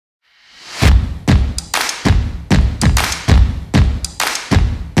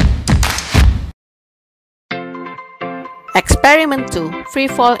Experiment 2. Free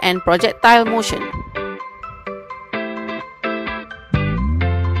Fall and Projectile Motion.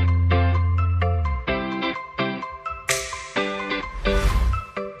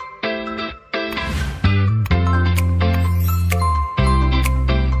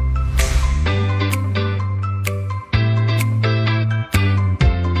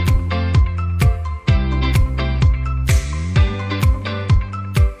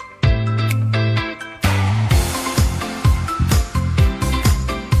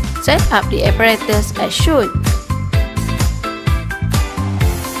 Set up the apparatus as shown.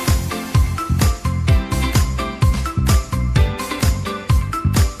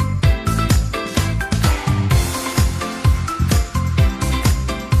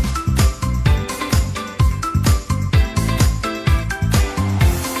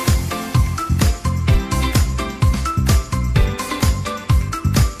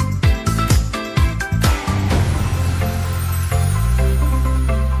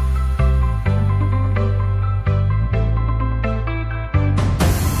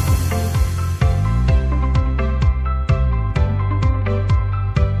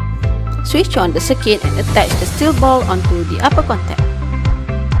 Switch on the circuit and attach the steel ball onto the upper contact.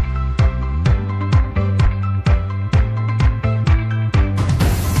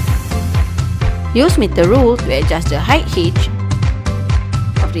 Use meter rule to adjust the height hitch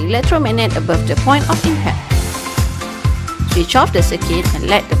of the electromagnet above the point of impact. Switch off the circuit and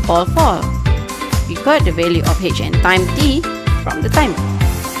let the ball fall. Record the value of H and time T from the timer.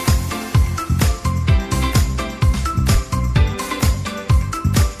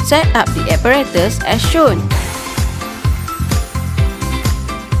 Set up the apparatus as shown.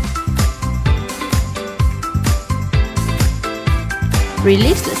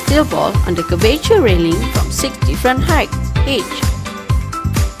 Release the steel ball on the curvature railing from 6 different heights H.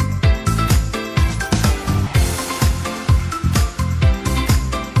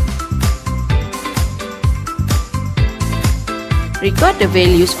 Record the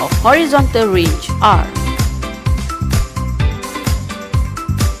values of horizontal range R.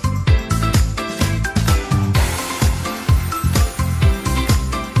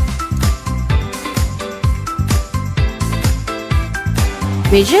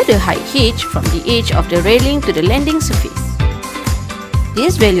 Measure the height hitch from the edge of the railing to the landing surface.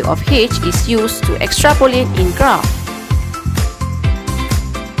 This value of H is used to extrapolate in graph.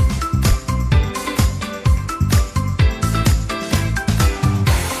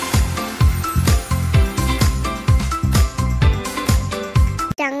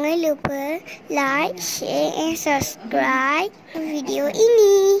 Jangan lupa like, share and subscribe video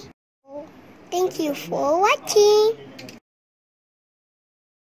ini. Thank you for watching.